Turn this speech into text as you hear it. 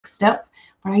mixed up,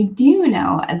 but I do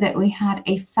know that we had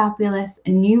a fabulous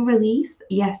new release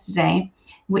yesterday,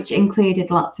 which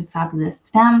included lots of fabulous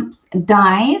stamps,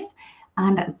 dies,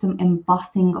 and some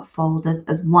embossing folders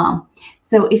as well.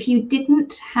 So if you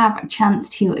didn't have a chance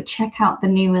to check out the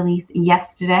new release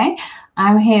yesterday,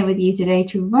 I'm here with you today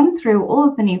to run through all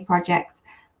of the new products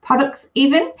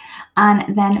even,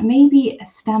 and then maybe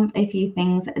stamp a few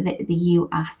things that you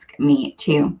ask me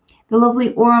to. The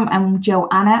lovely Aurum and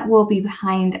Joanna will be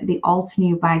behind the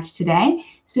Altenew badge today.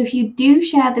 So if you do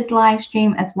share this live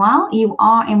stream as well, you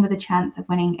are in with a chance of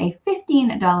winning a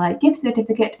 $15 gift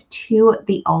certificate to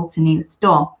the Altenew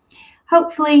store.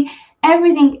 Hopefully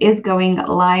everything is going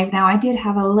live now. I did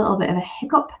have a little bit of a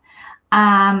hiccup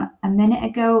a minute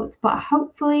ago, but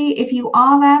hopefully if you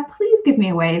are there, please give me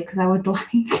a wave because I would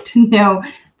like to know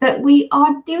that we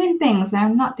are doing things.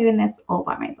 I'm not doing this all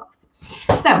by myself.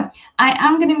 So I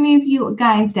am going to move you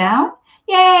guys down.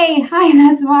 Yay! Hi,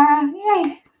 Nesmara.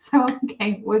 Yay! So,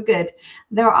 okay, we're good.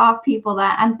 There are people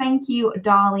there. And thank you,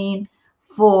 Darlene,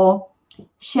 for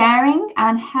sharing.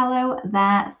 And hello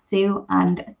there, Sue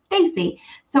and Stacy.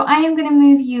 So I am going to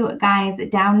move you guys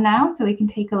down now so we can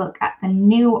take a look at the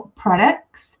new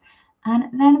products. And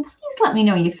then please let me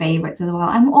know your favorites as well.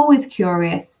 I'm always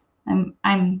curious. I'm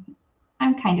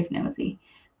kind of nosy.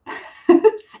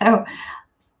 So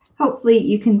hopefully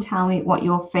you can tell me what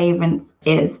your favorites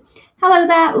is. Hello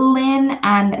there, Lynn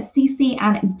and Cece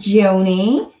and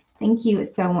Joni. Thank you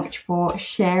so much for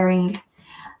sharing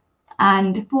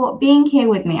and for being here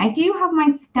with me. I do have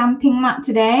my stamping mat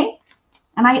today,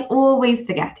 and I always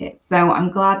forget it. So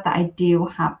I'm glad that I do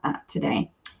have that today.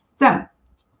 So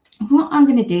what I'm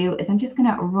going to do is I'm just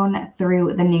going to run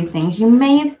through the new things. You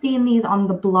may have seen these on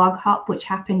the blog hop, which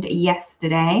happened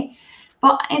yesterday.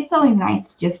 But it's always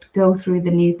nice to just go through the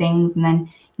new things, and then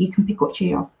you can pick which are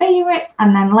your favorites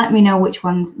and then let me know which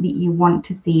ones that you want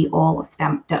to see all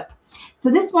stamped up.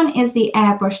 So this one is the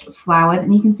airbrushed flowers,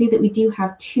 and you can see that we do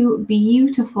have two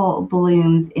beautiful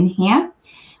blooms in here.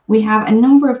 We have a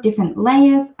number of different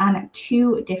layers and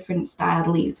two different styled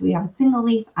leaves. We have a single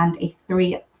leaf and a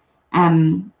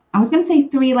I was going to say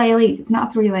 3-layer leaf. It's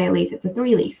not a 3-layer leaf, it's a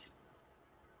 3-leaf.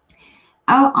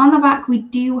 On the back, we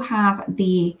do have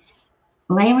the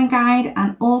layering guide,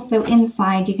 and also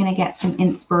inside you're going to get some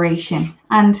inspiration,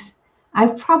 and I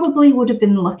probably would have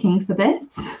been looking for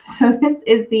this. So this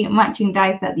is the matching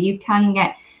die set that you can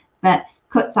get that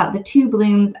cuts out the 2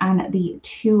 blooms and the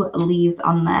 2 leaves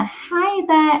on there. Hi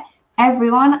there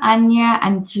everyone, Anya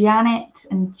and Janet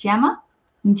and Gemma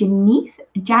and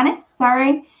Janice,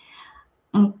 sorry.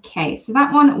 Okay, so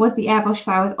that one was the airbrush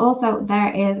flowers. Also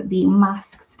there is the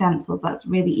mask stencils. That's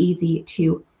really easy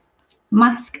to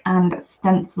mask and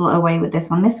stencil away with this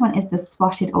one. This one is the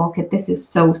spotted orchid. This is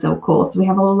so cool. So we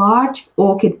have a large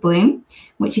orchid bloom,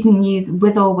 which you can use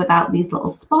with or without these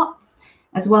little spots,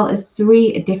 as well as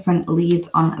 3 different leaves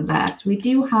on there. So we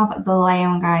do have the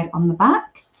layering guide on the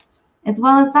back. As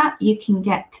well as that, you can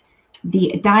get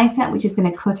the die set, which is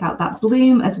going to cut out that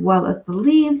bloom as well as the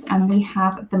leaves, and we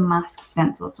have the mask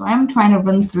stencil. So I'm trying to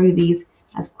run through these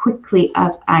as quickly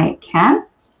as I can.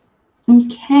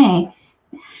 Okay.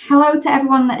 Hello to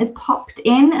everyone that is popped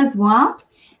in as well.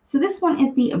 So this one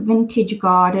is the Vintage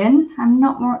Garden.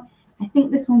 I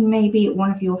think this one may be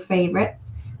one of your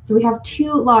favorites. So we have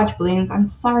 2 large blooms. I'm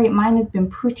sorry, mine has been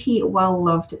pretty well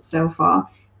loved so far.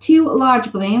 2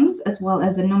 large blooms, as well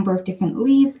as a number of different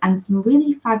leaves and some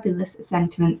really fabulous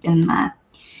sentiments in there.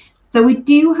 So we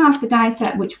do have the die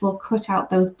set, which will cut out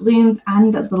those blooms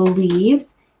and the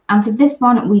leaves. And for this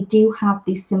one, we do have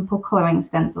the simple coloring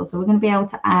stencil. So we're going to be able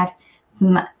to add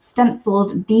some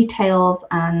stenciled details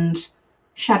and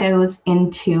shadows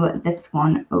into this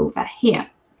one over here.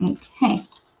 Okay,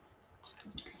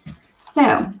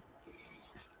 so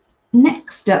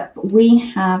next up we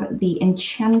have the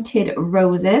Enchanted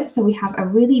Roses. So we have a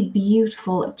really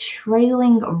beautiful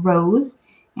trailing rose.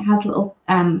 It has little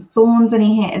thorns in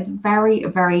here. It's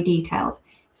very detailed.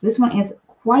 So this one is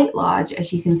quite large,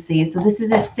 as you can see. So this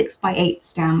is a 6x8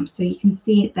 stamp. So you can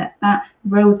see that that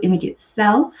rose image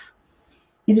itself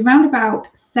is around about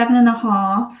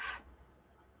 7.5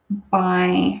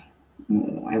 by,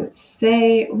 I would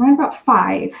say, around about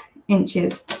 5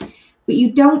 inches. But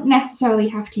you don't necessarily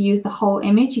have to use the whole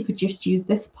image. You could just use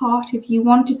this part if you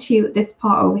wanted to, this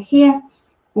part over here,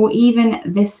 or even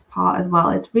this part as well.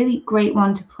 It's really great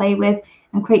one to play with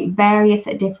and create various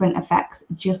different effects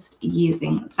just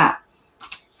using that.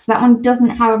 So that one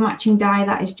doesn't have a matching die.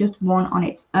 That is just one on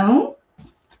its own.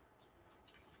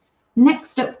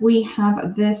 Next up, we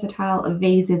have Versatile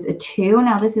Vases 2.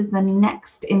 Now, this is the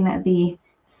next in the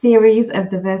series of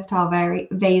the Versatile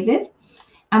Vases.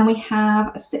 And we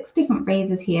have 6 different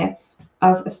vases here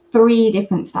of 3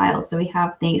 different styles. So we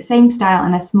have the same style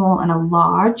in a small and a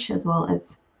large, as well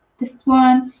as this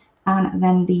one, and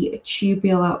then the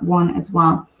tubular one as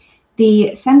well.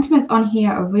 The sentiments on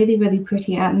here are really, really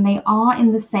pretty, and they are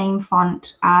in the same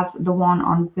font as the one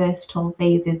on Versatile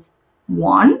Vases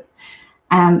 1.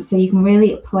 So you can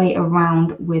really play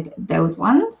around with those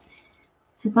ones.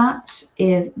 So that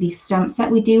is the stamp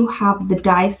set. We do have the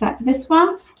die set for this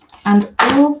one, and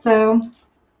also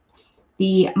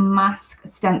the mask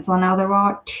stencil. Now there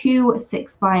are 2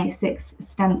 6x6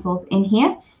 stencils in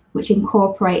here, which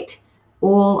incorporate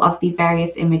all of the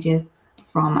various images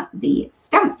from the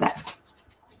stamp set.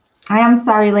 I am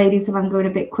sorry, ladies, if I'm going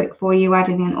a bit quick for you,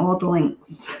 adding in all the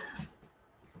links.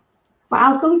 But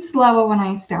I'll go slower when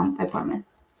I stamp, I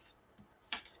promise.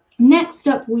 Next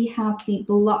up, we have the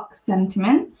block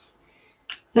sentiments.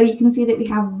 So you can see that we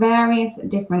have various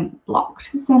different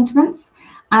blocked sentiments,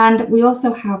 and we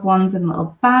also have ones in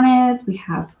little banners. We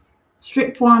have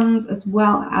strip ones, as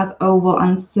well as oval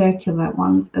and circular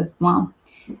ones as well.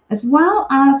 As well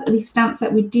as the stamp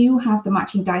set, we do have the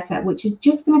matching die set, which is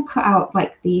just going to cut out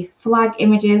like the flag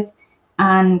images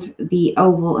and the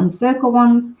oval and circle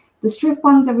ones. The strip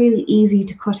ones are really easy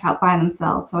to cut out by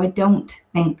themselves, so I don't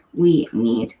think we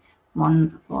need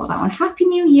ones for that one. Happy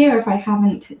New Year if I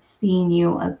haven't seen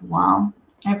you as well,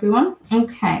 everyone.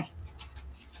 Okay,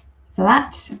 so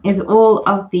that is all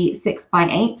of the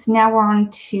 6x8s. Now we're on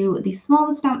to the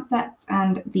smaller stamp sets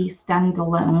and the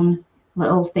standalone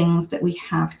little things that we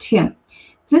have too.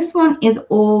 So this one is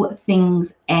all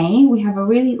things A. We have a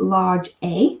really large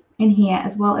A in here,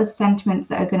 as well as sentiments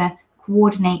that are going to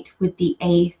coordinate with the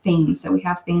A theme. So we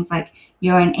have things like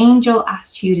you're an angel,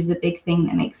 attitude is a big thing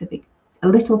that makes a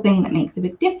little thing that makes a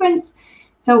big difference.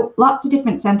 So lots of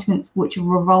different sentiments which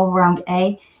revolve around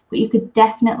A, but you could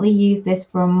definitely use this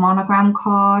for a monogram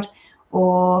card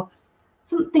or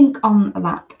something on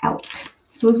that ilk.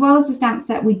 So as well as the stamp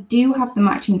set, we do have the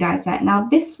matching die set. Now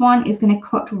this one is going to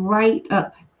cut right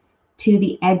up to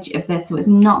the edge of this, so it's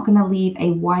not going to leave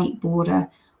a white border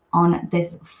on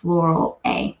this floral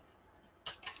A.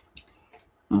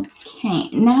 Okay,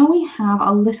 now we have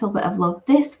a little bit of love.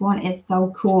 This one is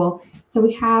so cool. So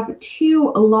we have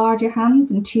 2 larger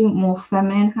hands and 2 more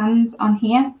feminine hands on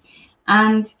here.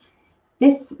 And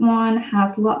this one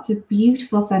has lots of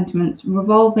beautiful sentiments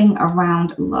revolving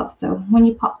around love. So when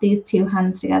you pop these 2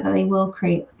 hands together, they will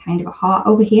create kind of a heart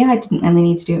over here. I didn't really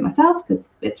need to do it myself because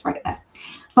it's right there.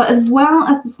 But as well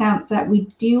as the stamp set, we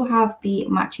do have the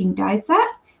matching die set,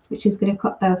 which is going to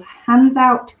cut those hands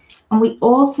out. And we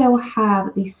also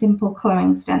have the simple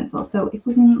colouring stencil. So if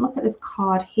we can look at this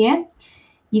card here,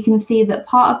 you can see that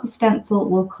part of the stencil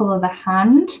will colour the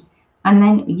hand, and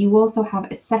then you also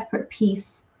have a separate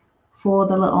piece for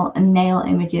the little nail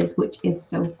images, which is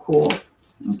so cool.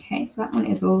 Okay, so that one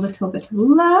is a little bit of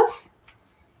love.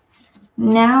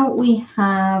 Now we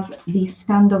have the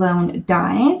standalone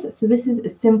dies. So this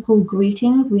is simple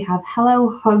greetings. We have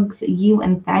hello, hugs, you,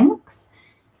 and thanks.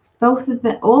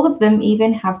 All of them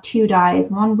even have 2 dies,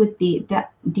 one with the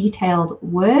detailed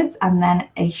words and then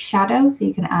a shadow, so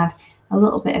you can add a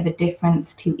little bit of a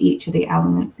difference to each of the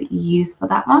elements that you use for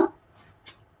that one.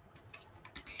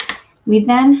 We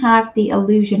then have the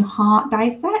illusion heart die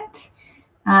set,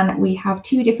 and we have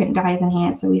 2 different dies in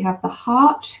here. So we have the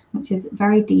heart, which is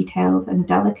very detailed and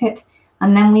delicate,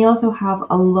 and then we also have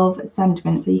a love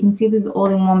sentiment. So you can see this is all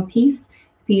in one piece,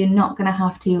 so you're not going to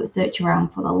have to search around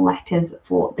for the letters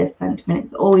for this sentiment.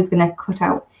 It's always going to cut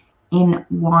out in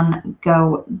one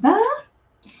go there.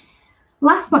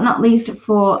 Last but not least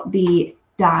for the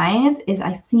dies is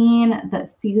I've seen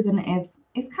that Susan is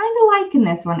kind of liking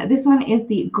this one. This one is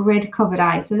the grid cover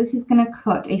die. So this is going to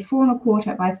cut a 4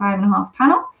 1/4 by 5 1/2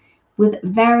 panel with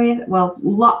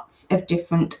lots of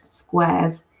different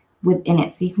squares within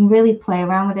it. So you can really play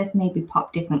around with this, maybe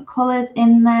pop different colors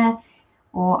in there,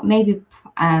 or maybe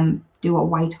do a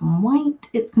white on white.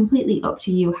 It's completely up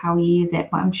to you how you use it,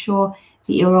 but I'm sure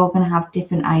that you're all going to have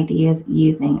different ideas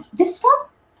using this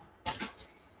one.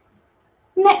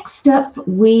 Next up,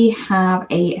 we have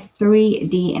a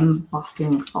 3D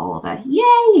embossing folder.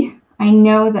 Yay! I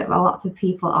know that lots of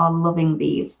people are loving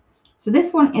these. So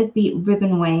this one is the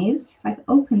Ribbon Ways. If I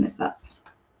open this up,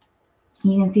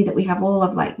 you can see that we have all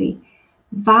of like the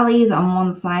valleys on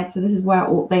one side. So this is where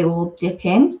they all dip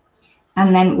in.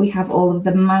 And then we have all of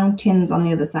the mountains on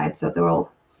the other side. So they're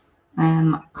all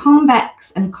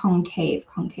convex and concave.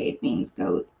 Concave means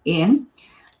goes in.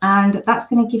 And that's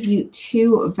going to give you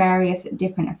 2 various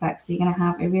different effects. So you're going to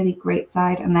have a really great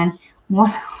side, and then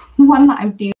one that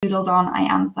I've doodled on,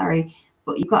 I am sorry,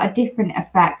 but you've got a different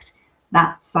effect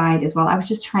that side as well. I was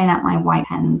just trying out my white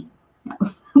pens.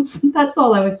 That's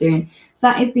all I was doing. So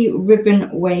that is the ribbon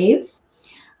waves.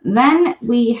 Then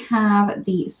we have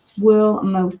the swirl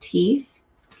motif.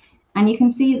 And you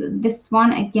can see that this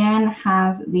one again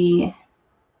has the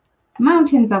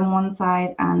mountains on one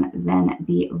side and then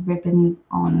the ribbons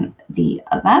on the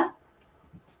other.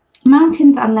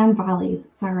 Mountains and then valleys.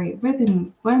 Sorry,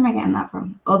 ribbons. Where am I getting that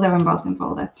from? Other embossing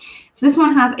folder. So this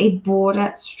one has a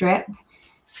border strip.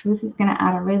 So this is going to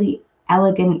add a really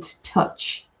elegant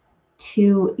touch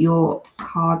to your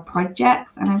card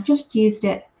projects. And I've just used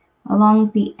it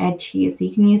along the edge here. So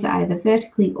you can use it either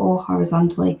vertically or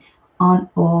horizontally on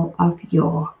all of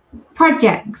your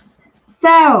projects.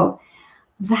 So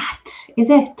that is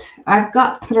it. I've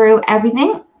got through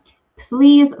everything.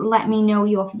 Please let me know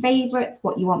your favorites,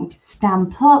 what you want me to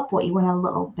stamp up, what you want a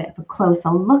little bit of a closer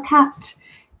look at,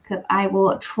 because I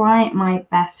will try my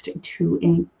best to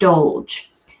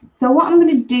indulge. So what I'm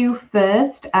going to do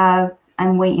first, as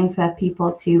I'm waiting for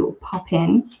people to pop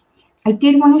in, I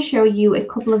did want to show you a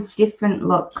couple of different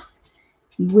looks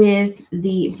with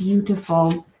the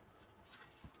beautiful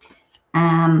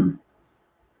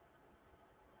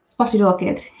spotted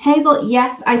orchid. Hazel,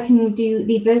 yes, I can do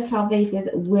the versatile vases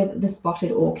with the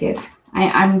spotted orchid.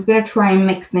 I'm going to try and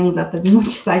mix things up as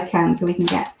much as I can so we can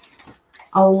get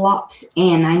a lot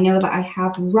in. I know that I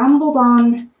have rambled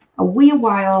on a wee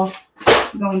while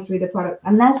going through the products,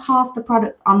 and there's half the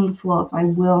products on the floor, so I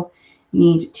will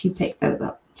need to pick those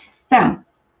up. So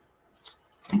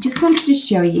I just wanted to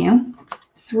show you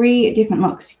 3 different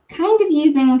looks, kind of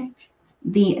using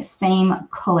the same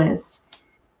colors.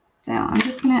 So I'm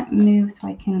just going to move so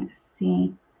I can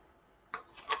see.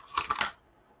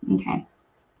 Okay.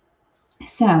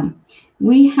 So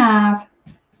we have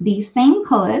the same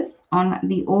colors on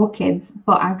the orchids,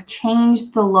 but I've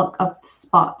changed the look of the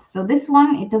spots. So this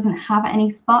one, it doesn't have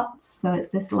any spots, so it's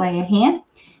this layer here.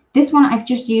 This one, I've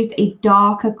just used a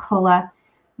darker color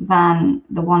than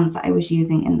the ones that I was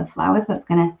using in the flowers. That's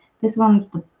gonna, this one's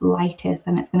the lightest,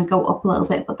 and it's gonna go up a little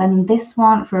bit. But then this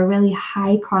one, for a really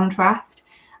high contrast,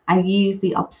 I've used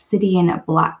the obsidian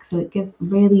black, so it gives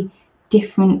really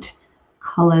different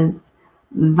colors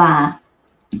there.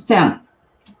 So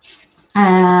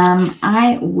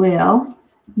I will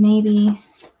maybe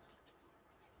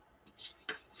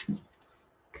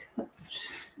cut.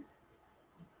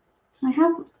 I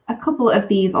have a couple of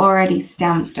these already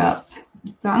stamped up,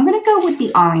 so I'm going to go with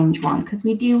the orange one because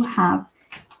we do have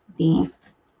the.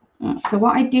 So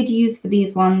what I did use for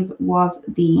these ones was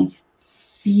the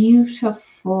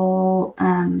beautiful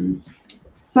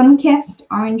Sun-Kissed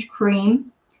Orange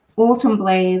Cream, Autumn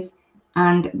Blaze,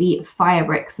 and the Fire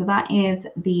Brick. So that is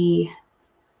the,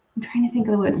 I'm trying to think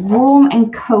of the word, Warm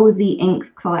and Cozy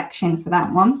Ink collection for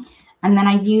that one. And then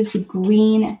I used the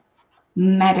Green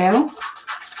Meadow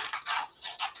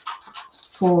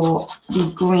for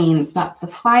the greens. That's the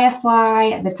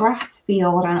Firefly, the Grass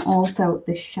Field, and also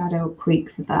the Shadow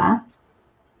Creek for there.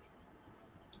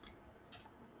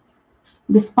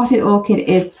 The spotted orchid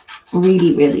is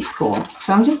really, really cool.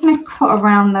 So I'm just going to cut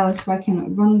around those so I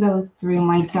can run those through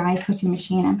my die cutting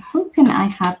machine. I'm hoping I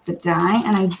had the die,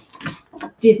 and I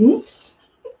didn't.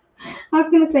 I was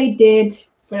going to say did,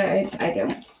 but I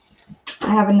don't.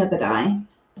 I have another die.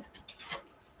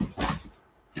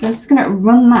 So I'm just going to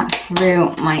run that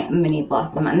through my mini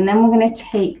blossom, and then we're going to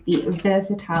take the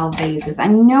versatile vases. I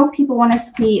know people want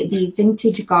to see the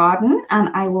vintage garden, and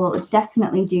I will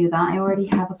definitely do that. I already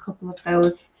have a couple of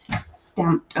those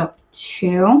stamped up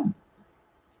too.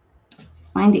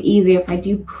 Just find it easier if I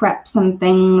do prep some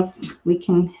things, we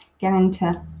can get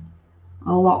into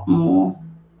a lot more.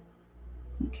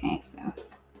 Okay, so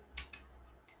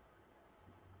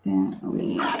there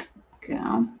we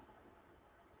go.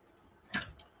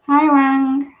 Hi,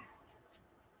 Rang,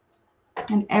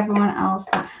 and everyone else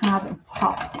that has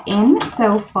popped in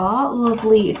so far.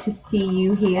 Lovely to see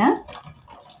you here.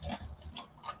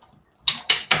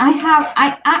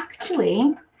 I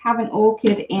actually have an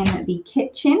orchid in the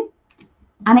kitchen,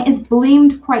 and it has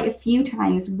bloomed quite a few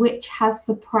times, which has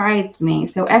surprised me.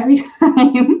 So every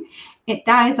time it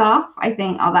dies off, I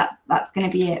think, oh, that's going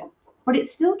to be it. But it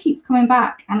still keeps coming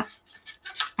back, and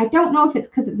I don't know if it's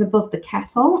because it's above the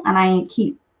kettle, and I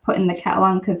keep putting the kettle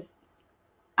on, because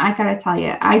I gotta tell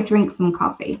you, I drink some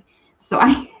coffee, so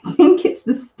I think it's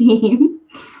the steam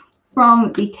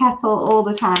from the kettle all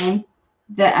the time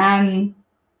that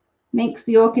makes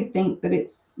the orchid think that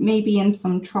it's maybe in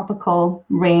some tropical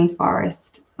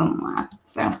rainforest somewhere.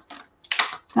 So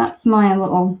that's my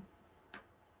little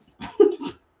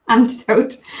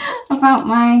antidote about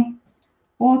my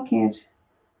orchid.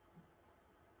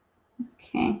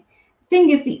 Okay, thing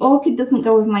is, the orchid doesn't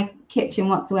go with my kitchen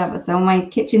whatsoever. So my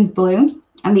kitchen's blue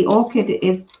and the orchid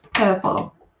is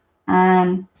purple.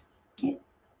 And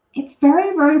it's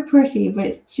very, very pretty, but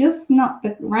it's just not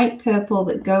the right purple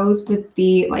that goes with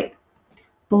the like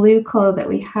blue color that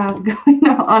we have going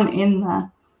on in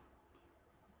there.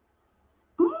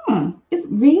 It's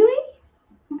really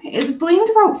okay. It's bloomed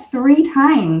about 3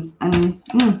 times, and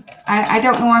I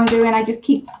don't know what I'm doing. I just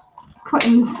keep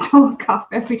cutting the stalk off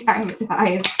every time it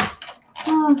dies.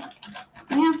 Oh,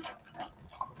 yeah.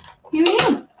 Who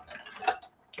knew?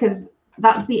 Because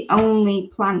that's the only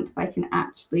plant I can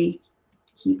actually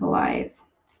keep alive.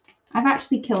 I've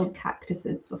actually killed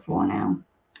cactuses before now.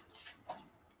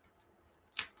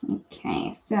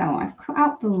 Okay, so I've cut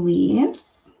out the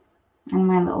leaves and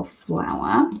my little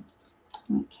flower.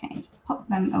 Okay, just pop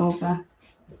them over.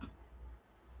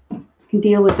 I can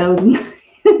deal with those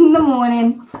in the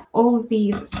morning. All of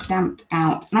these stamped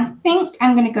out. And I think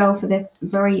I'm going to go for this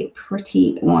very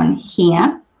pretty one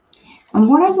here. And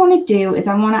what I want to do is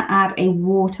I want to add a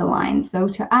water line. So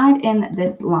to add in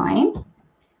this line,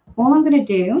 all I'm going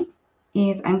to do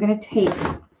is I'm going to take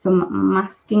some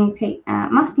masking tape,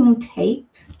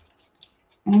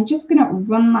 and I'm just going to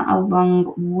run that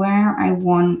along where I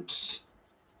want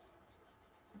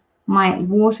my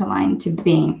water line to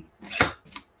be.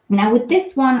 Now with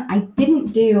this one, I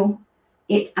didn't do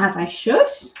it as I should,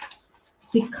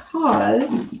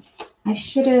 because I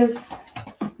should have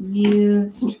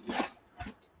used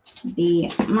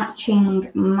the matching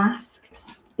mask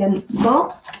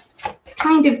stencil to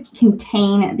kind of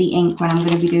contain the ink when I'm going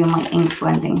to be doing my ink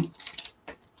blending.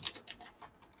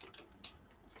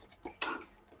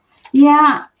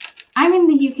 Yeah, I'm in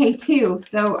the UK too,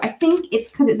 so I think it's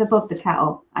because it's above the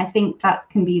kettle. I think that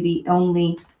can be the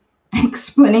only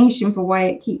explanation for why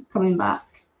it keeps coming back.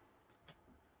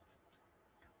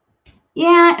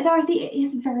 Yeah, Dorothy, it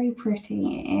is very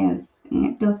pretty. It is, and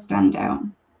it does stand out.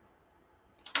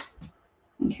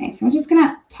 Okay, so I'm just going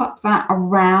to pop that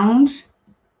around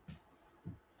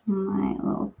my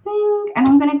little thing, and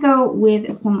I'm going to go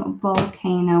with some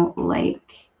Volcano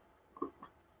Lake.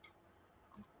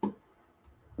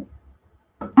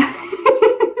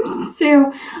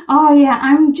 So, oh yeah,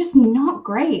 I'm just not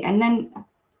great. And then,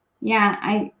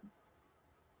 yeah,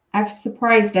 I've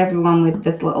surprised everyone with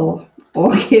this little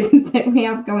orchid that we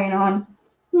have going on.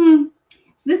 So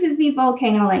this is the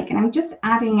Volcano Lake, and I'm just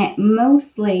adding it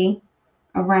mostly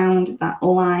around that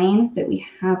line that we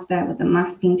have there with the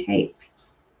masking tape.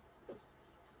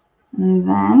 And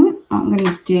then what I'm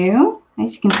going to do,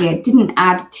 as you can see, I didn't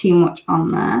add too much on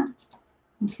there.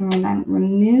 I can then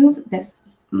remove this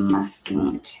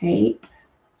masking tape.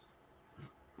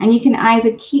 And you can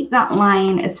either keep that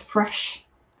line as fresh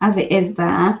as it is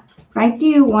there, but I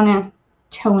do want to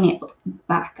tone it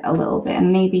back a little bit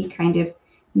and maybe kind of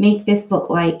make this look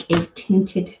like a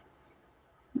tinted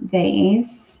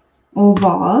vase or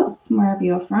vase, wherever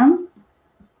you're from.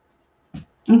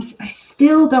 I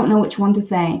still don't know which one to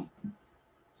say.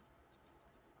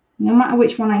 No matter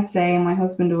which one I say, my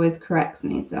husband always corrects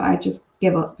me, so I just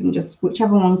give up and just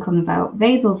whichever one comes out.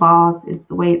 Vase or vase is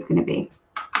the way it's going to be.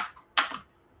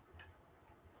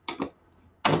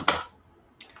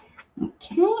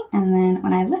 Okay, and then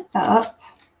when I lift that up,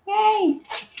 yay,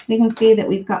 we can see that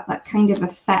we've got that kind of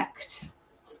effect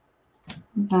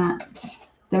that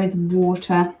there is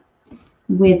water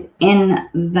within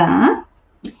there.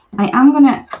 I am going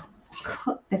to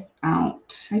cut this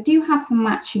out. I do have the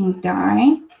matching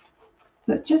die,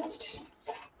 but just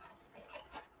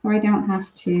so I don't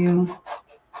have to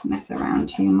mess around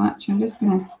too much, I'm just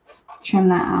going to trim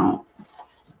that out.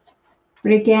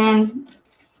 But again,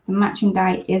 the matching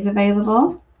die is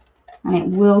available and it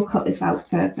will cut this out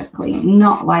perfectly,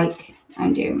 not like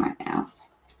I'm doing right now.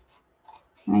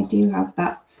 And I do have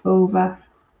that over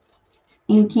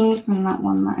inking from that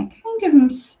one that I kind of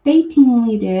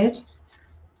mistakenly did.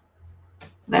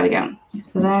 There we go.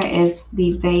 So there is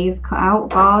the vase cut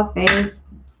out, vase, vase.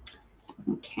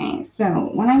 Okay,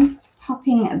 so when I'm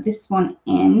popping this one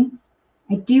in,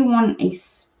 I do want a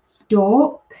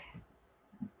stalk.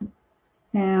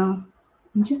 So I'm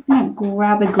just going to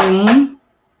grab a green,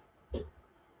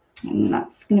 and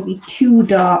that's going to be too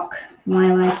dark for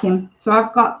my liking. So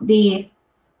I've got the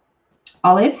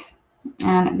olive,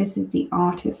 and this is the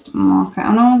artist marker.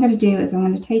 And all I'm going to do is I'm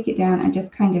going to take it down and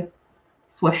just kind of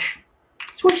swoosh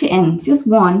it in, just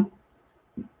one.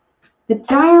 The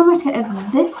diameter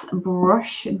of this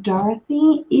brush,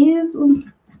 Dorothy, is,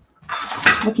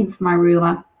 looking for my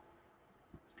ruler,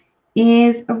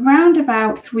 is around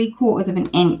about 3/4 of an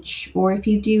inch, or if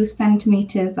you do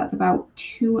centimeters, that's about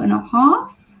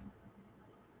 2.5.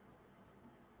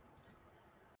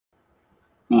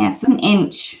 Yes, it's an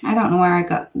inch. I don't know where I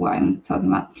got what I'm talking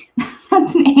about.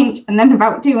 That's an inch, and then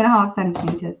about 2.5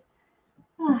 centimeters.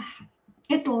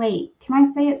 It's late. Can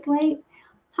I say it's late?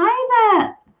 Hi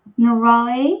there,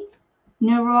 Nerali.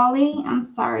 Nerali. I'm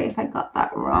sorry if I got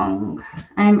that wrong.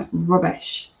 I'm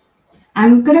rubbish.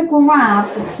 I'm gonna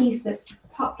grab the piece that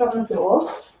popped on the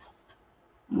floor.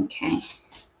 Okay.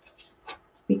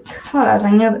 Because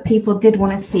I know that people did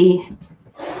want to see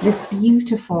this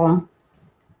beautiful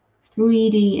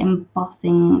 3D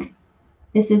embossing.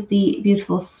 This is the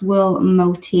beautiful swirl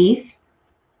motif.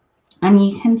 And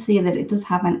you can see that it does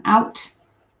have an out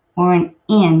or an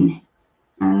in.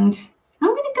 And I'm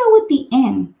going to go with the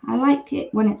in. I like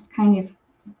it when it's kind of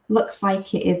looks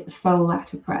like it is faux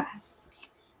letterpress.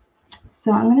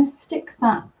 So I'm going to stick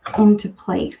that into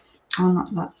place on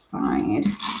that side.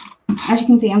 As you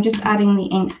can see, I'm just adding the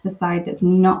ink to the side that's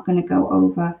not going to go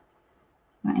over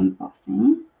that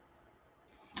embossing.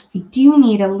 I do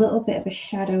need a little bit of a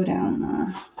shadow down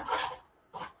there.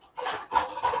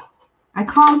 I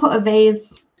can't put a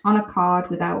vase on a card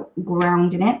without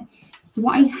grounding it. So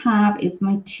what I have is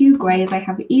my two greys. I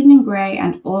have Evening Grey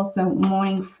and also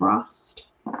Morning Frost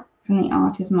from the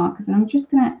Artist Markers. And I'm just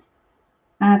going to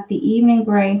add the Evening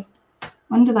Grey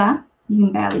under there. You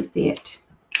can barely see it.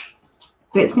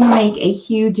 But it's going to make a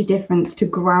huge difference to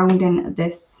grounding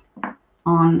this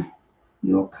on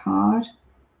your card.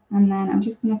 And then I'm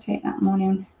just going to take that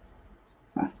Morning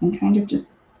Frost and kind of just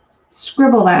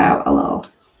scribble that out a little.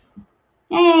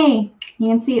 Hey, you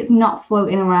can see it's not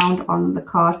floating around on the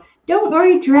card. Don't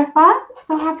worry, Dripper.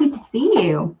 So happy to see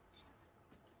you.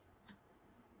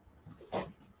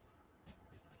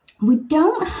 We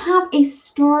don't have a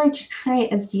storage tray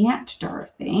as yet,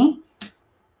 Dorothy,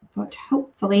 but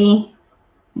hopefully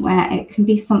where it can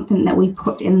be something that we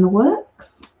put in the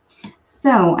works.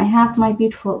 So I have my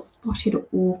beautiful spotted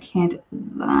orchid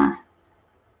there.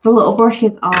 The little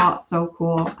brushes are so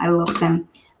cool. I love them.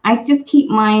 I just keep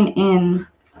mine in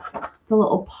the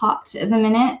little pot at the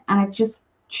minute, and I've just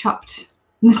chopped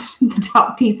the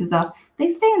top pieces off.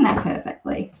 They stay in there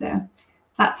perfectly, so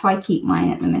that's how I keep mine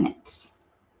at the minute.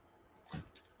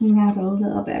 You add a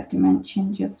little bit of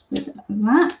dimension just with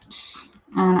that,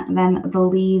 and then the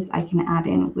leaves I can add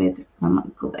in with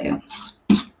some glue.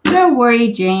 Don't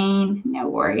worry, Jane, no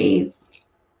worries.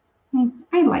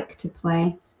 I like to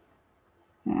play.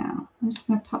 So I'm just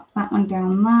going to pop that one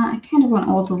down there. I kind of want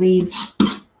all the leaves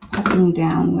popping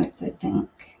downwards, I think.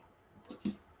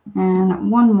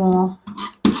 And one more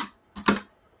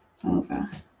over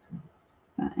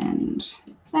that end.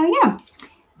 There we go.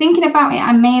 Thinking about it,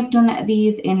 I may have done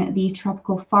these in the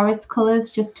tropical forest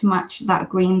colors just to match that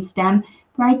green stem,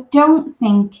 but I don't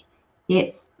think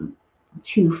it's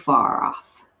too far off.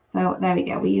 So there we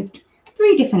go. We used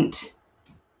 3 different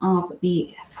of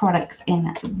the products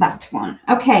in that one.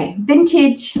 Okay,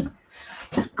 vintage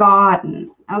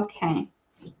garden. Okay,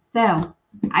 so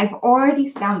I've already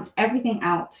stamped everything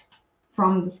out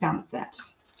from the stamp set.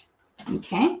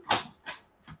 Okay,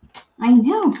 I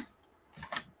know.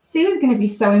 Sue is going to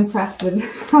be so impressed with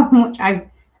how much I've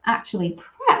actually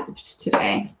prepped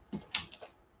today.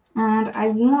 And I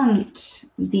want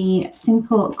the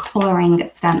simple coloring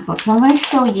stencil. So I'm going to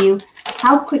show you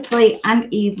how quickly and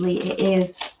easily it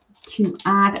is to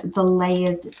add the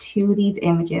layers to these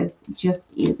images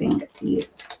just using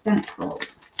these stencils.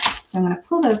 So I'm going to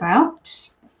pull those out.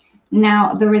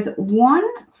 Now there is one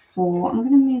for, I'm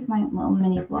going to move my little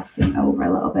mini blossom over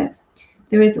a little bit.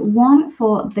 There is one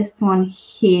for this one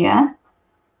here.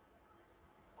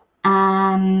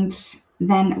 And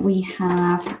then we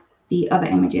have the other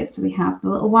images. So we have the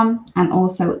little one and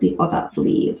also the other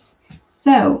leaves.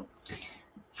 So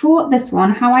for this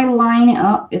one, how I line it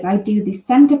up is I do the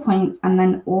center points and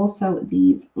then also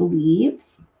these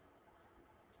leaves.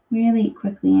 Really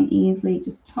quickly and easily,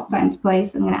 just pop that into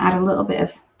place. I'm going to add a little bit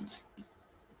of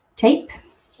tape.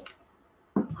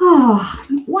 Oh,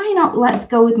 why not? Let's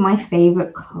go with my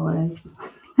favorite colors.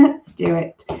 Let's do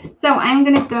it. So I'm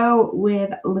going to go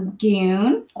with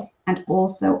Lagoon and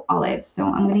also Olive. So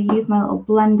I'm going to use my little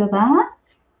blender there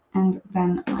and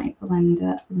then my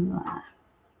blender there.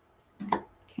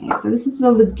 Okay, so this is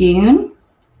the Lagoon.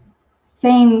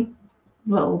 Same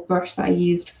little brush that I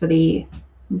used for the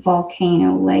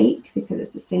Volcano Lake because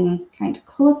it's the same kind of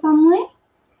color family.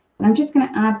 But I'm just going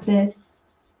to add this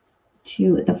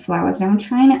to the flowers. Now I'm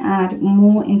trying to add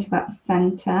more into that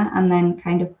center and then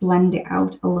kind of blend it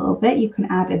out a little bit. You can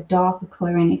add a darker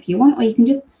color in if you want, or you can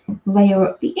just layer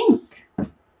up the ink.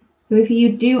 So if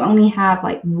you do only have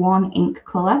like one ink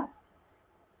color,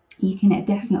 you can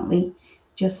definitely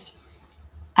just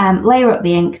layer up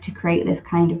the ink to create this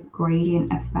kind of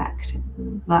gradient effect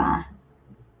there.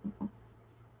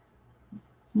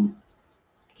 Okay.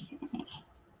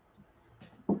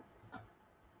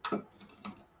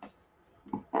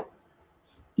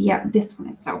 Yeah, this one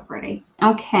is so pretty.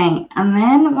 Okay, and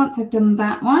then once I've done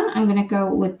that one, I'm going to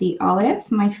go with the olive,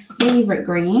 my favorite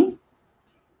green.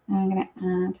 And I'm going to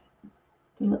add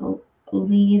the little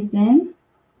leaves in.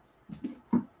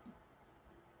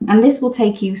 And this will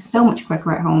take you so much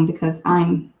quicker at home because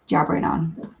I'm jabbering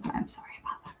on. So I'm sorry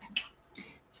about that.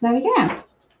 So there we go.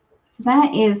 So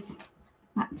that is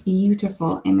that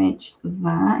beautiful image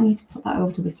there. I need to put that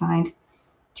over to the side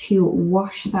to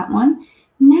wash that one.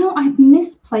 Now I've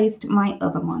misplaced my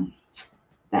other one.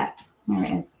 There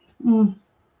it is.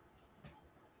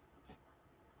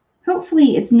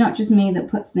 Hopefully it's not just me that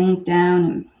puts things down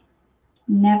and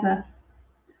never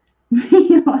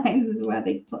realizes where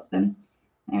they put them.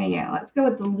 There we go. Let's go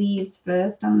with the leaves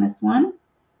first on this one.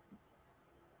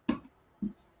 So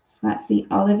that's the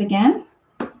olive again.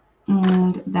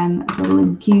 And then the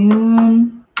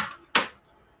lagoon.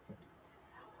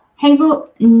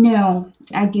 Hazel, no,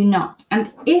 I do not.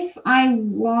 And if I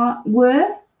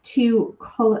were to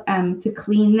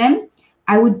clean them,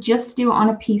 I would just do it on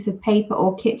a piece of paper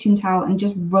or kitchen towel and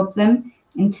just rub them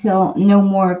until no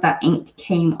more of that ink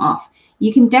came off.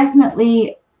 You can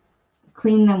definitely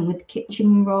clean them with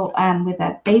kitchen roll with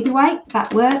a baby wipe,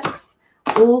 that works.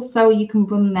 Also, you can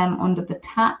run them under the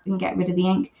tap and get rid of the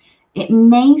ink. It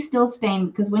may still stain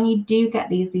because when you do get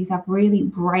these have really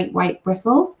bright white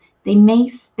bristles. They may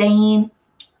stain,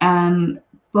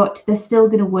 but they're still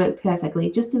going to work perfectly,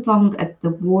 just as long as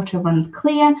the water runs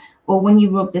clear, or when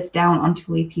you rub this down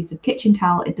onto a piece of kitchen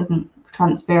towel, it doesn't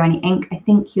transfer any ink. I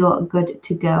think you're good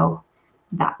to go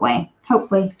that way.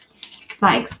 Hopefully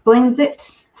that explains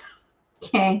it.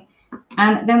 Okay,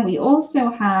 and then we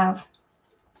also have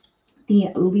the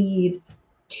leaves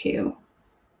too.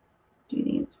 Do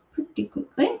these pretty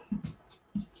quickly.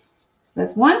 So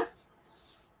there's one.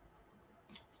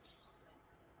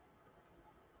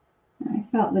 I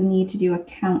felt the need to do a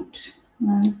count.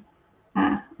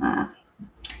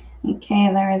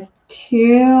 Okay, there is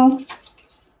two.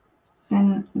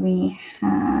 Then we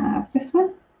have this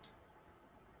one.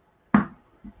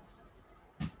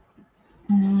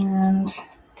 And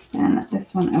then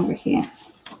this one over here.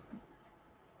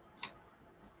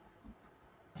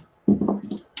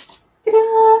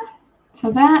 Ta-da!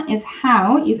 So that is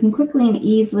how you can quickly and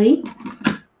easily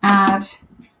add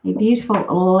a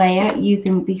beautiful layer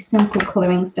using the simple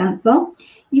colouring stencil.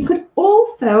 You could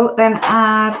also then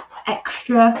add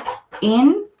extra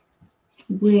in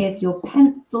with your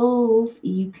pencils.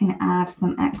 You can add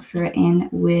some extra in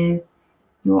with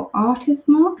your artist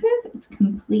markers. It's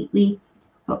completely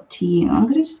up to you. I'm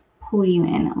going to just pull you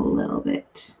in a little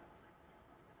bit.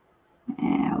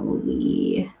 There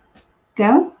we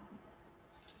go.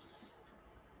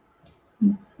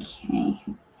 Okay,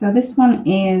 so this one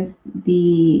is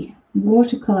the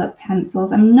watercolor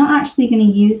pencils. I'm not actually going to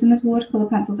use them as watercolor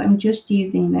pencils. I'm just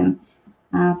using them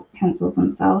as pencils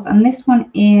themselves. And this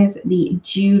one is the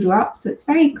Dewdrop, so it's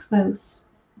very close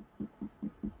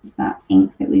to that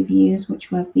ink that we've used,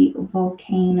 which was the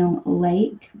Volcano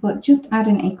Lake. But just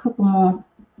adding a couple more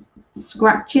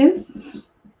scratches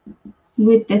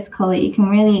with this color, you can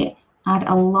really add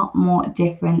a lot more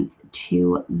difference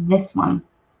to this one.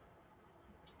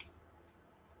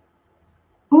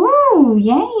 Ooh,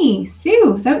 yay,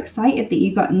 Sue, so excited that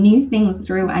you got new things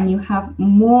through and you have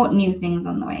more new things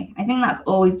on the way. I think that's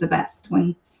always the best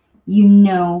when you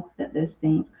know that there's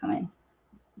things coming.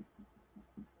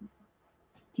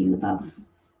 Do you love?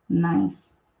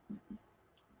 Nice.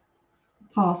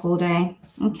 Parcel day.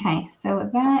 Okay, so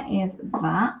there is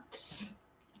that.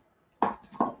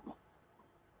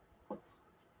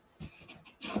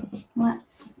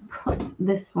 Let's cut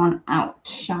this one out,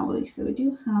 shall we? So we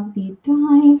do have the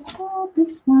die for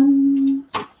this one.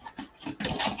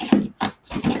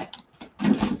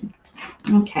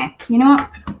 Okay, you know what?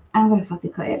 I'm going to fussy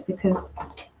cut it because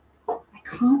I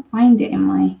can't find it in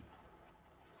my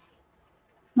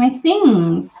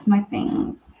things.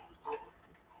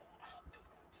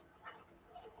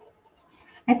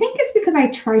 I think it's because I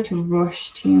try to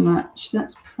rush too much.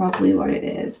 That's probably what it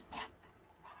is.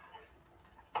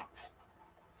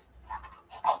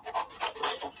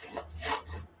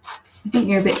 I think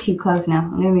you're a bit too close now.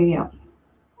 I'm going to move you up.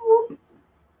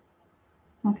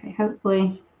 Okay,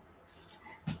 hopefully.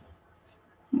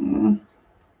 There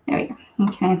we go.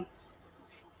 Okay.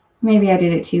 Maybe I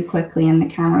did it too quickly and the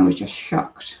camera was just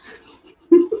shocked.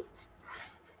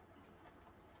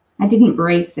 I didn't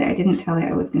brace it. I didn't tell it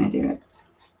I was going to do it.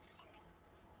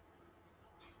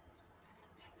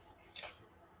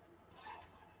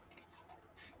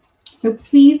 So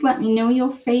please let me know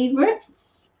your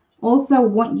favorites Also,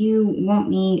 what you want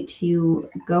me to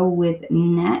go with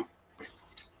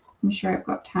next, I'm sure I've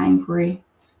got time for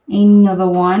another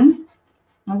one.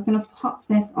 I was going to pop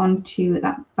this onto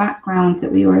that background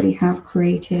that we already have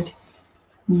created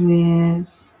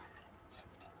with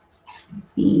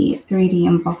the 3D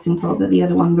embossing folder, the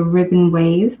other one, the ribbon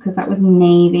waves, because that was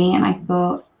navy, and I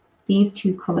thought these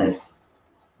two colors,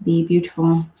 the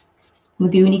beautiful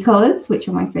lagoony colors, which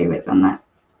are my favorites, and that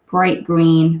bright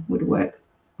green would work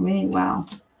really well.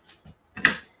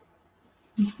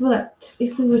 But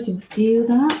if we were to do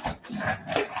that,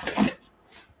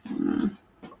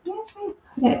 where should I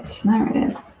put it? There it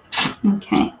is.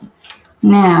 Okay.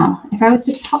 Now, if I was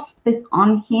to pop this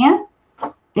on here,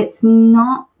 it's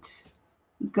not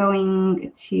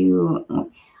going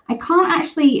to, I can't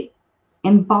actually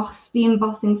emboss the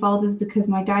embossing folders because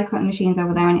my die cutting machine's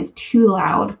over there and it's too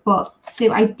loud. But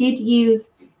so I did use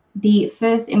the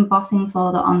first embossing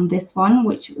folder on this one,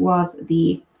 which was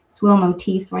the swirl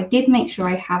motif. So I did make sure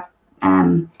I have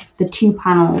the two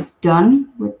panels done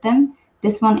with them.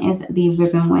 This one is the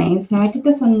ribbon waves. Now I did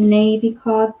this on navy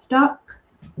cardstock,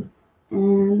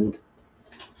 and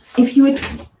if you were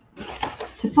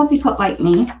to fussy cut like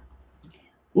me,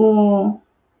 or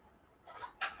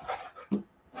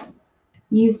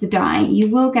use the die, you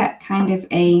will get kind of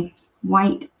a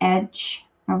white edge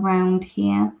around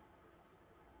here.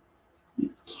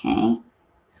 Okay,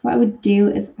 so what I would do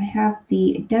is I have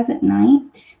the Desert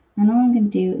Night, and all I'm going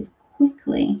to do is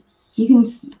quickly, you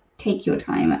can take your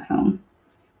time at home,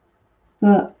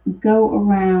 but go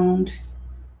around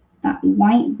that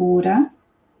white border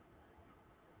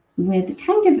with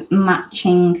kind of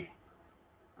matching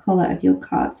color of your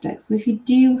cardstock. So if you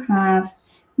do have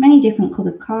many different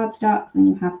colored cardstocks and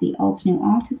you have the alternate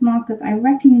artist markers, I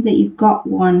recommend that you've got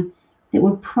one that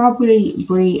would probably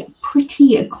be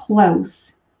pretty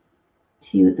close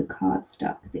to the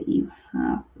cardstock that you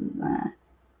have there.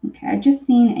 Okay, I've just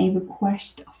seen a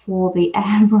request for the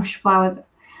airbrush flowers,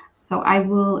 so I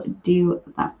will do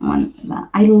that one there.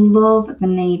 I love the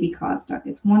navy cardstock.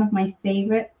 It's one of my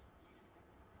favorites,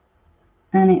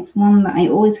 and it's one that I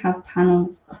always have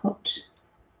panels cut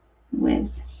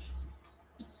with.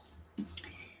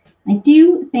 I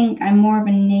do think I'm more of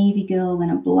a navy girl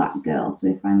than a black girl, so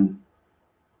if I'm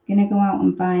gonna go out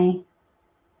and buy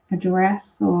a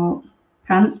dress or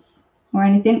pants or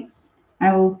anything,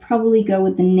 I will probably go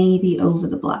with the navy over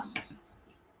the black.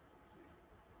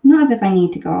 Not as if I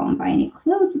need to go out and buy any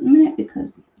clothes at the minute,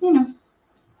 because, you know,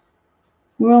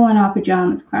 we're all in our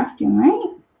pajamas crafting,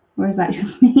 right? Or is that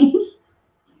just me?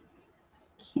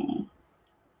 Okay.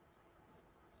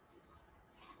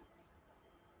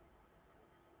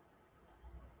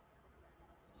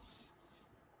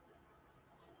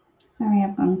 Sorry,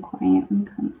 I've gone quiet. I'm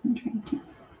concentrating.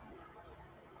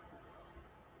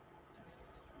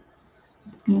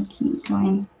 I'm just going to keep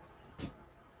going.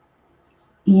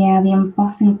 Yeah, the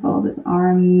embossing folders are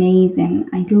amazing.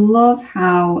 I love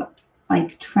how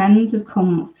like trends have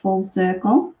come full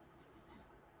circle,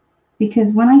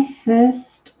 because when I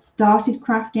first started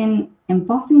crafting,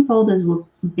 embossing folders were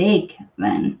big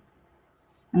then,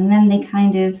 and then they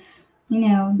kind of, you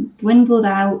know, dwindled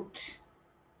out.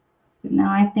 But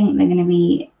now I think they're going to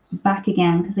be back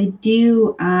again, because they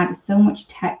do add so much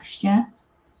texture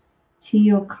to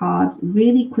your cards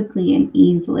really quickly and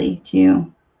easily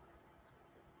too.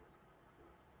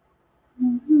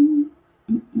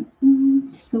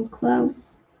 So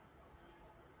close.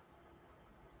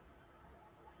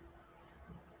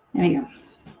 There we go.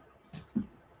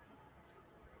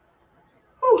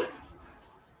 Whew.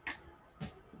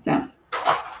 So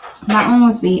that one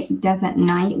was the Desert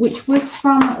Night, which was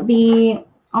from the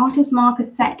Artist Marker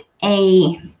Set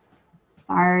A.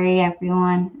 Sorry,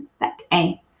 everyone, Set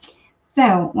A.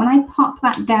 So when I pop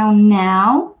that down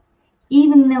now,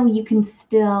 even though you can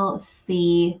still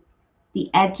see the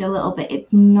edge a little bit,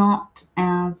 it's not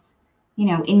as, you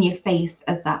know, in your face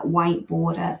as that white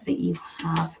border that you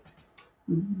have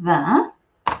there.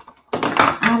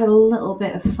 Add a little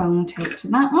bit of foam tape to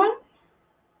that one.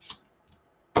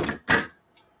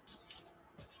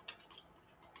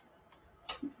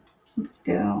 Let's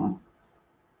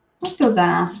go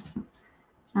there.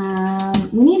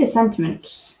 We need a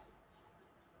sentiment.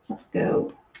 Let's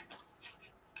go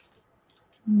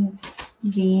with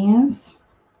these.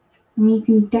 I mean, you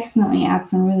can definitely add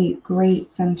some really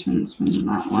great sentiments from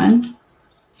that one.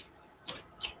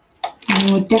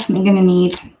 And we're definitely going to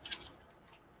need,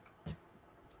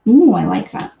 ooh, I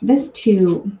like that. This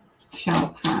too shall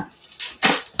pass.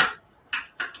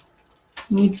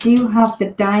 We do have the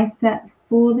die set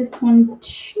for this one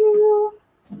too.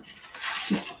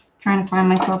 Just trying to find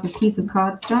myself a piece of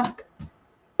cardstock.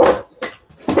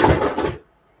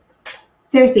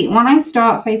 Seriously, when I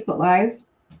start Facebook Lives,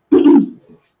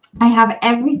 I have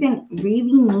everything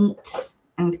really neat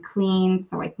and clean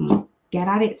so I can get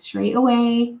at it straight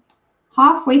away.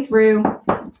 Halfway through,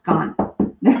 it's gone.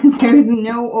 There is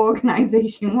no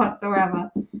organization whatsoever.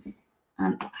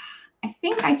 And I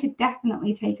think I should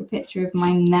definitely take a picture of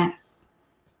my mess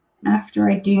after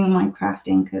I do my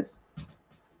crafting, because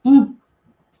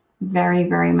very,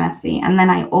 very messy. And then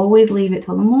I always leave it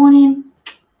till the morning.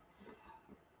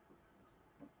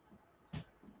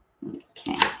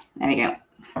 Okay, there we go.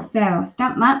 So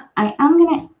stamp that. I am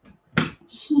going to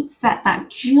heat set that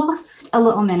just a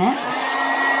little minute.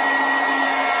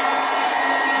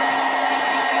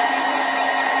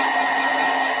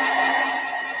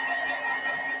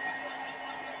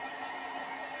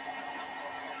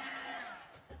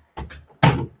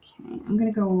 Okay, I'm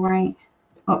going to go right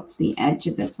up to the edge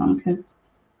of this one because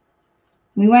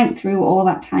we went through all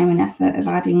that time and effort of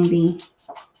adding the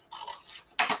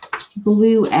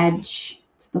blue edge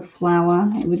to the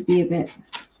flower. It would be a bit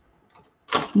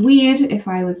weird if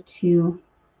I was to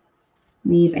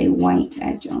leave a white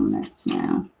edge on this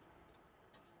now.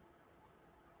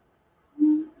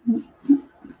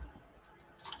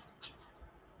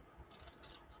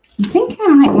 I think I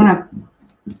might want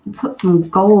to put some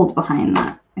gold behind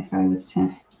that if I was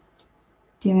to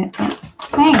do it, but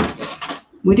hey,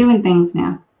 we're doing things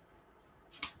now.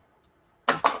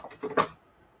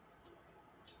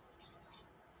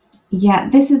 Yeah,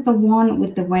 this is the one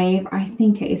with the wave. I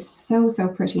think it is so, so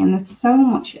pretty, and there's so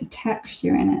much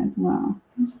texture in it as well.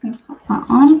 So I'm just going to pop that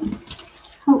on.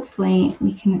 Hopefully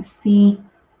we can see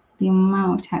the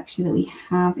amount of texture that we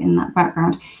have in that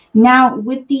background. Now,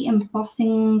 with the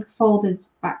embossing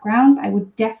folders backgrounds, I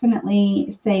would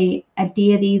definitely say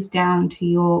adhere these down to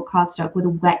your cardstock with a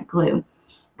wet glue,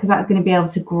 because that's going to be able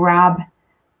to grab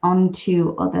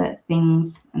onto other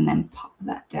things and then pop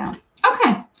that down.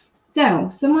 Okay, so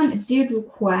someone did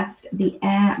request the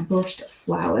airbrushed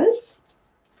flowers,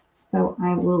 so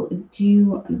I will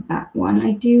do that one.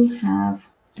 I do have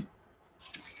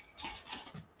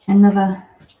another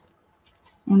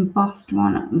embossed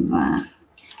one there.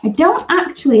 I don't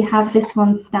actually have this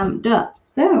one stamped up,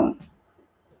 so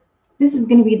this is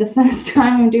going to be the first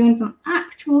time I'm doing some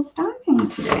actual stamping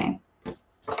today.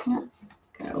 Let's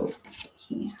go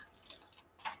here.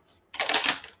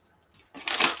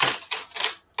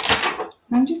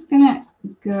 So I'm just going to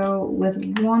go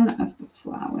with one of the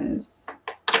flowers.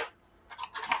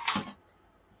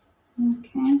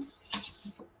 Okay.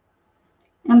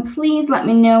 And please let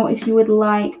me know if you would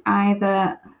like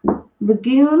either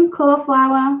Lagoon color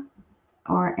flower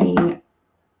or a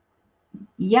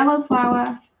yellow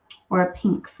flower or a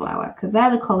pink flower, because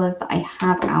they're the colors that I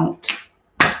have out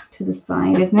to the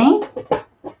side of me.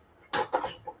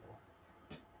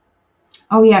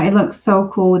 Oh yeah, it looks so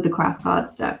cool with the craft card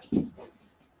stuff.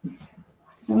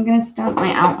 So I'm going to stamp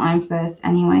my outline first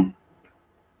anyway.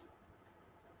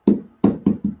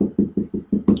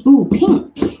 Ooh,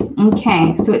 pink.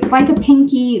 Okay, so it's like a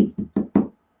pinky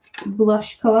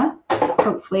blush color.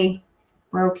 Hopefully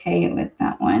we're okay with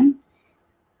that one.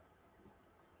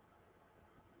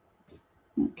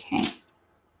 Okay.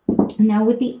 Now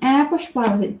with the airbrush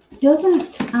flowers, it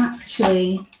doesn't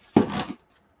actually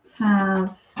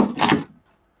have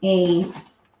a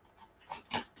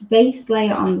base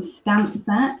layer on the stamp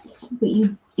set, but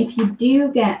if you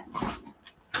do get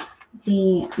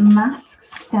the mask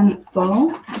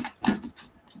stencil,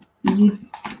 you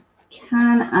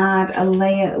can add a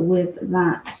layer with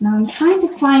that. Now I'm trying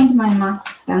to find my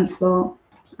mask stencil,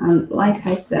 and like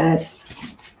I said,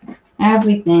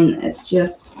 everything is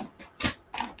just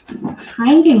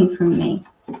hiding from me.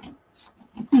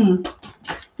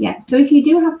 Yeah, so if you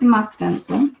do have the mask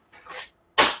stencil,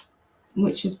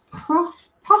 which is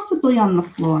possibly on the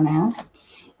floor now,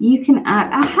 you can add,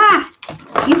 aha,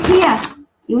 it's here.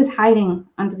 It was hiding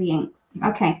under the ink.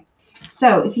 Okay,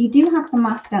 so if you do have the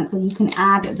mask stencil, you can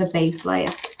add the base layer.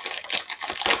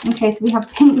 Okay, so we have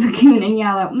pink, lagoon, and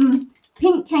yellow.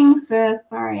 Pink came first,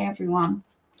 sorry everyone.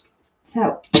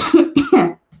 So,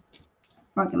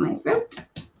 frog in my throat.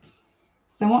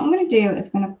 So what I'm going to do is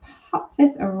going to pop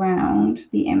this around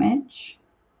the image.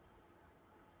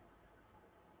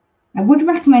 I would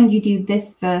recommend you do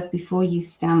this first before you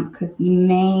stamp, because you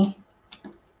may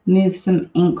move some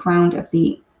ink around of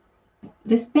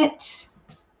this bit.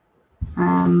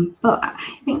 But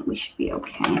I think we should be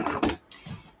okay.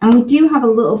 And we do have a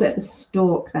little bit of a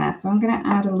stalk there, so I'm going to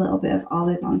add a little bit of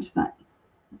olive onto that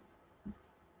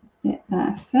bit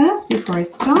there first before I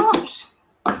start.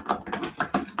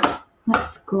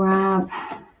 Let's grab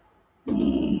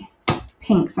the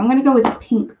pink. So I'm going to go with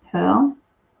pink pearl.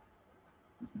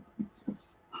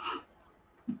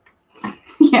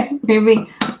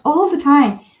 movie all the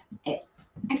time.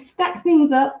 I stack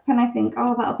things up and I think,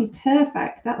 oh, that'll be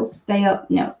perfect. That'll stay up.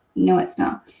 No, it's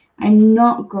not. I'm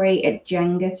not great at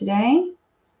Jenga today.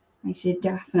 I should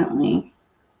definitely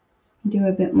do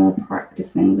a bit more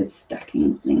practicing with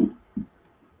stacking things.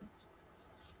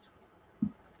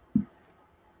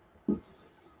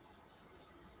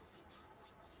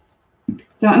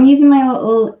 So I'm using my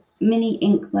little mini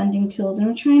ink blending tools and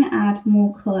I'm trying to add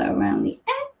more colour around the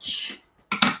edge.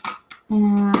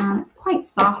 And it's quite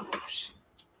soft.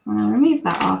 So I'm going to remove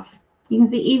that off. You can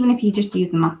see even if you just use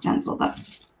the matte stencil,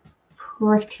 that's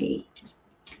pretty.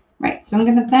 Right, so I'm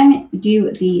going to then do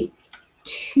the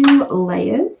 2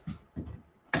 layers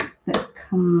that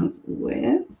comes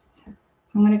with.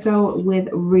 So I'm going to go with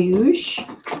rouge.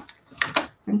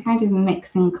 So I'm kind of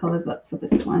mixing colours up for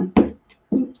this one.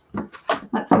 Oops.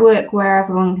 Let's work where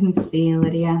everyone can see,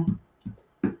 Lydia.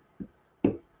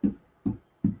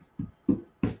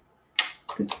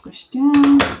 Good squish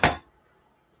down.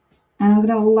 And I'm going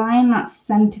to line that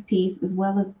centerpiece as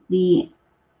well as the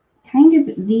kind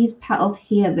of these petals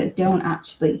here that don't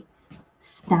actually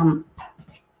stamp.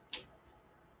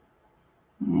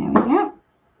 There we go.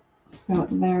 So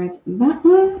there is that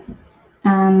one.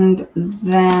 And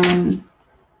then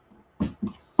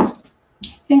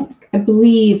I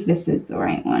believe this is the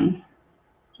right one.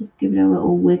 Just give it a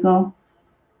little wiggle.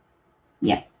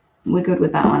 Yeah, we're good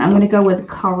with that one. I'm going to go with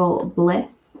Coral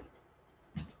Bliss.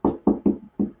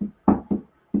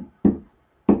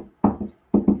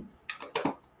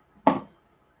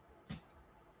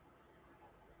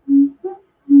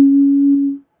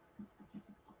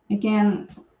 Again,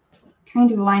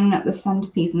 kind of lining up the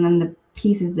centerpiece and then the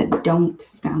pieces that don't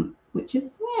stamp, which is,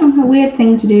 you know, a weird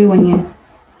thing to do when you're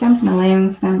stamping a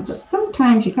layering stamp, but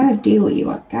sometimes you gotta do what you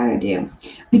gotta do.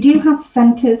 We do have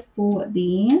centers for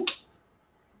these.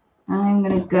 I'm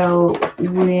gonna go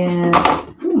with,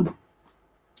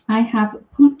 I have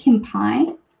pumpkin pie,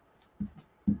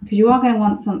 because you are going to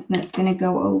want something that's going to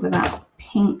go over that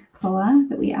pink color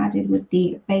that we added with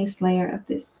the base layer of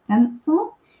this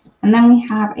stencil. And then we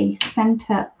have a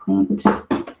center point,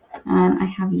 and I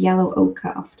have yellow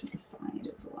ochre off to the side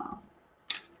as well.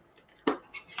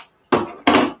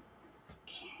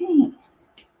 Okay,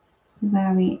 so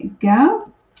there we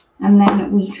go. And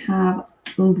then we have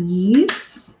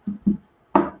leaves.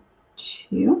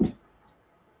 2.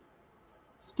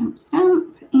 Stamp,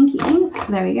 stamp, inky ink.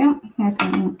 There we go. There's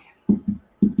my ink.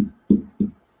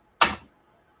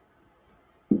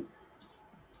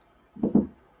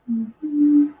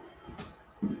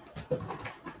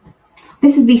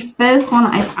 This is the first one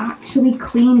I've actually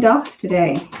cleaned off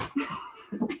today.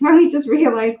 I only just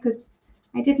realized because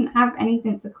I didn't have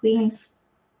anything to clean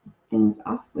things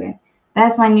off with.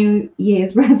 There's my New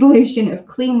Year's resolution of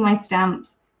clean my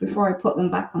stamps before I put them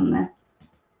back on the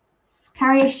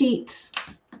carrier sheet.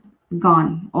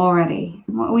 Gone already.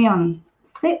 What are we on?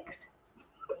 6th?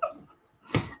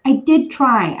 I did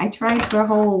try. I tried for a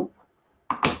whole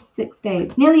 6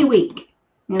 days. Nearly a week.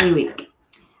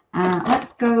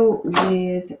 Let's go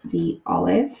with the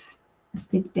olive,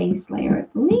 the base layer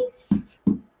of the leaf.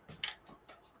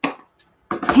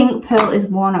 Pink Pearl is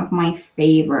one of my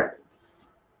favorites.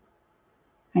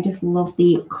 I just love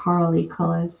the corally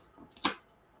colors.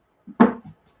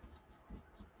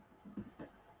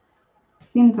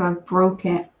 Seems so I've broke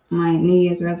it, my New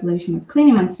Year's resolution of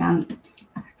cleaning my stamps.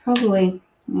 Probably,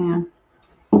 yeah.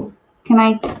 Can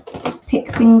I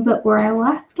pick things up where I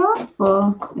left off,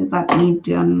 or is that me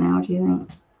done now, do you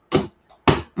think?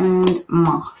 And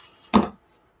moss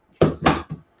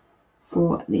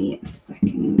for the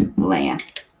second layer.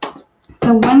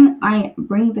 So when I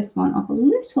bring this one up a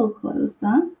little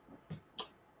closer,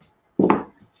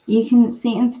 you can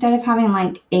see instead of having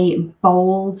like a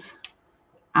bold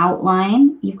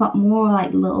outline, you've got more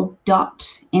like little dot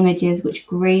images which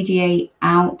gradiate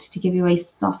out to give you a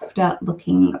softer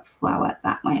looking flower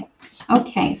that way.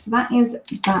 Okay, so that is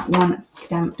that one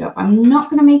stamped up. I'm not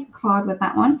going to make a card with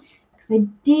that one because I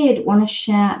did want to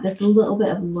share this little bit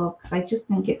of love because I just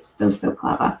think it's so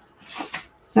clever.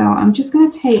 So I'm just going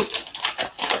to take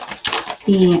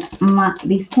the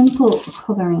simple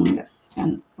coloring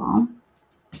stencil,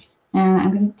 and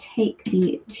I'm going to take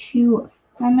the 2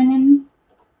 feminine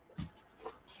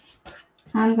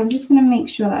hands. I'm just going to make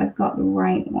sure that I've got the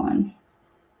right one,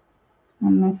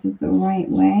 and this is the right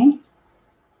way,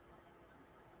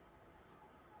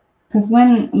 because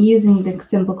when using the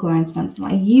simple coloring stencil,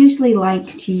 I usually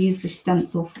like to use the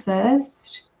stencil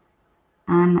first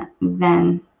and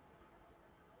then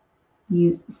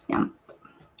use the stamp.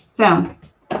 So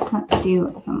let's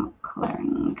do some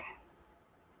coloring.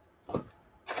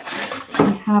 I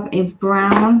have a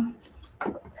brown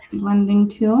blending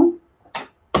tool.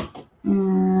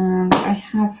 And I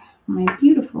have my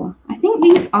beautiful, I think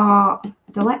these are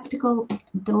Delectable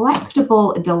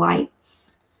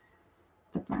Delights,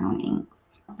 the brown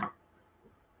inks.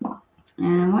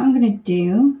 And what I'm going to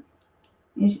do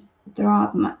is there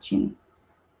are the matching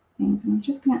things. I'm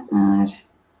just going to add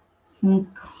some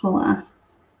colour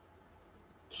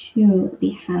to the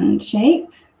hand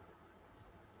shape.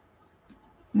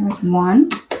 So there's one.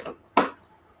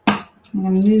 I'm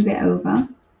going to move it over.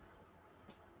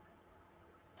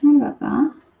 What about that?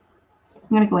 I'm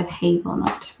going to go with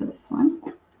hazelnut for this one.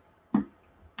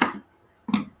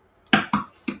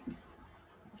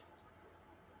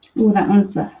 Oh, that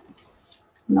one's the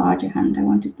larger hand. I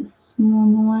wanted the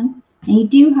smaller one. And you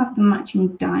do have the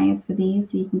matching dies for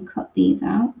these, so you can cut these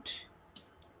out.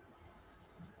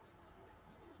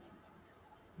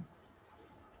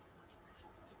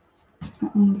 So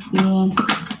that one's the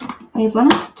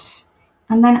hazelnut.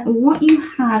 And then what you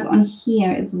have on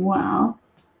here as well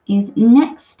is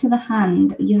next to the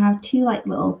hand, you have two like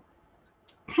little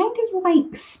kind of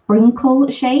like sprinkle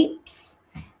shapes.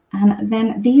 And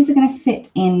then these are going to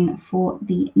fit in for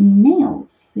the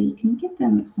nails. So you can give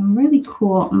them some really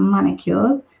cool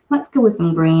manicures. Let's go with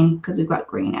some green because we've got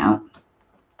green out.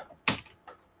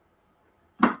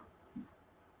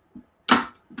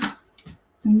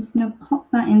 So I'm just going to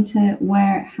pop that into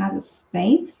where it has a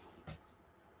space.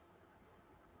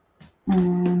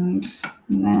 And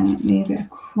then move it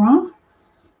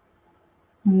across.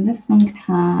 And this one can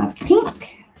have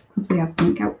pink because we have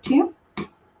pink out too.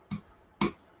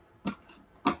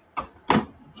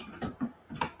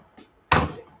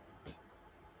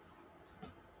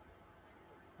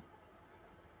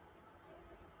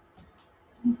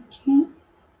 Okay,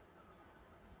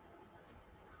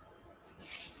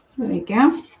 so there you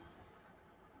go.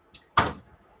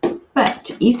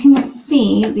 But you can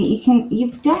see that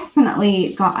you've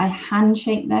definitely got a hand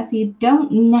shape there, so you don't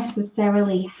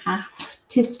necessarily have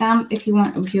to stamp if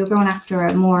you're going after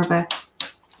a more of a,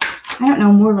 I don't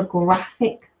know, more of a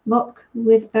graphic look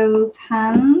with those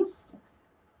hands.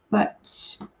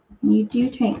 But you do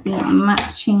take the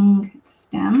matching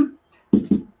stamp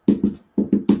and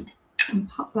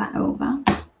pop that over.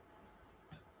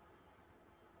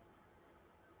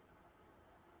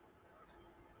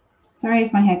 Sorry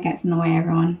if my head gets in the way,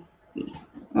 everyone.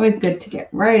 It's always good to get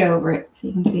right over it so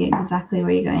you can see exactly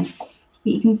where you're going.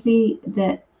 But you can see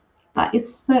that that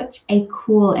is such a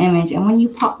cool image, and when you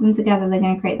pop them together, they're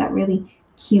going to create that really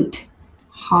cute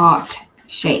heart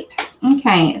shape.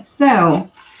 Okay, so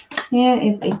here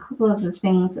is a couple of the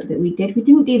things that we did. We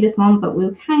didn't do this one, but we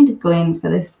were kind of going for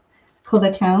this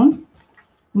color tone.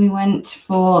 We went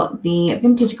for the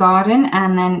Vintage Garden,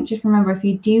 and then just remember, if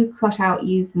you do cut out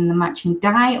using the matching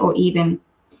die or even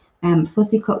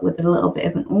fussy cut with a little bit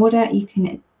of an order, you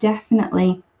can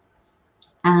definitely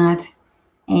add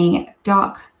a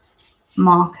dark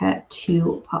marker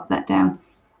to pop that down.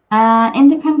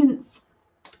 Independent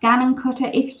Scan and Cutter,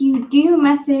 if you do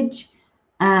message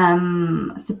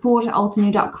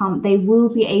support@altenew.com, they will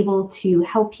be able to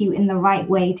help you in the right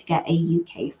way to get a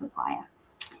UK supplier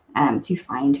to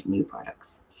find new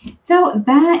products. So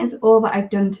that is all that I've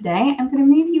done today. I'm going to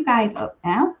move you guys up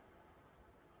now.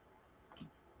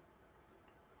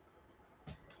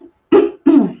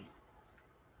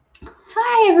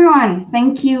 Hi everyone,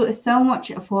 thank you so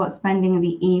much for spending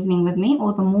the evening with me,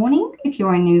 or the morning if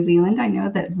you're in New Zealand. I know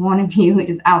that one of you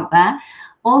is out there.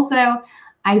 Also,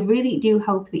 I really do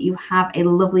hope that you have a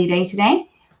lovely day today,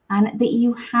 and that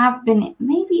you have been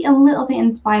maybe a little bit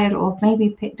inspired, or maybe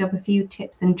picked up a few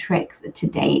tips and tricks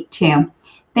today too.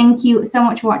 Thank you so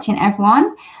much for watching,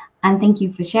 everyone, and thank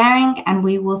you for sharing, and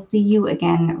we will see you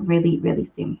again really, really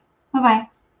soon. Bye-bye.